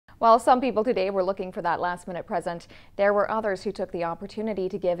While some people today were looking for that last-minute present, there were others who took the opportunity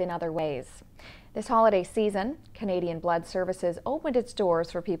to give in other ways. This holiday season, Canadian Blood Services opened its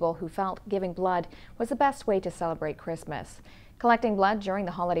doors for people who felt giving blood was the best way to celebrate Christmas. Collecting blood during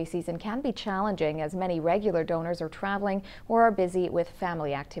the holiday season can be challenging as many regular donors are traveling or are busy with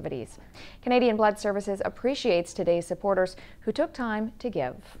family activities. Canadian Blood Services appreciates today's supporters who took time to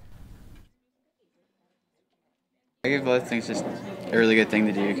give. I give blood. I think it's just a really good thing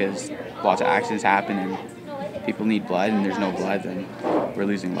to do because lots of accidents happen and people need blood, and there's no blood, then we're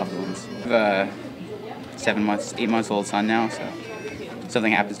losing loved ones. I have a 8 months old son now, so if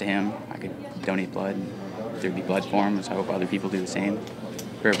something happens to him, I could donate blood. There'd be blood for him, so I hope other people do the same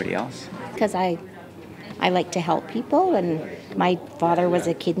for everybody else. Because I like to help people, and my father was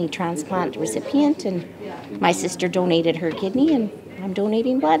a kidney transplant recipient, and my sister donated her kidney, and I'm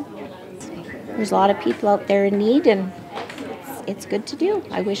donating blood. There's a lot of people out there in need, and it's good to do.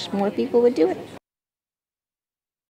 I wish more people would do it.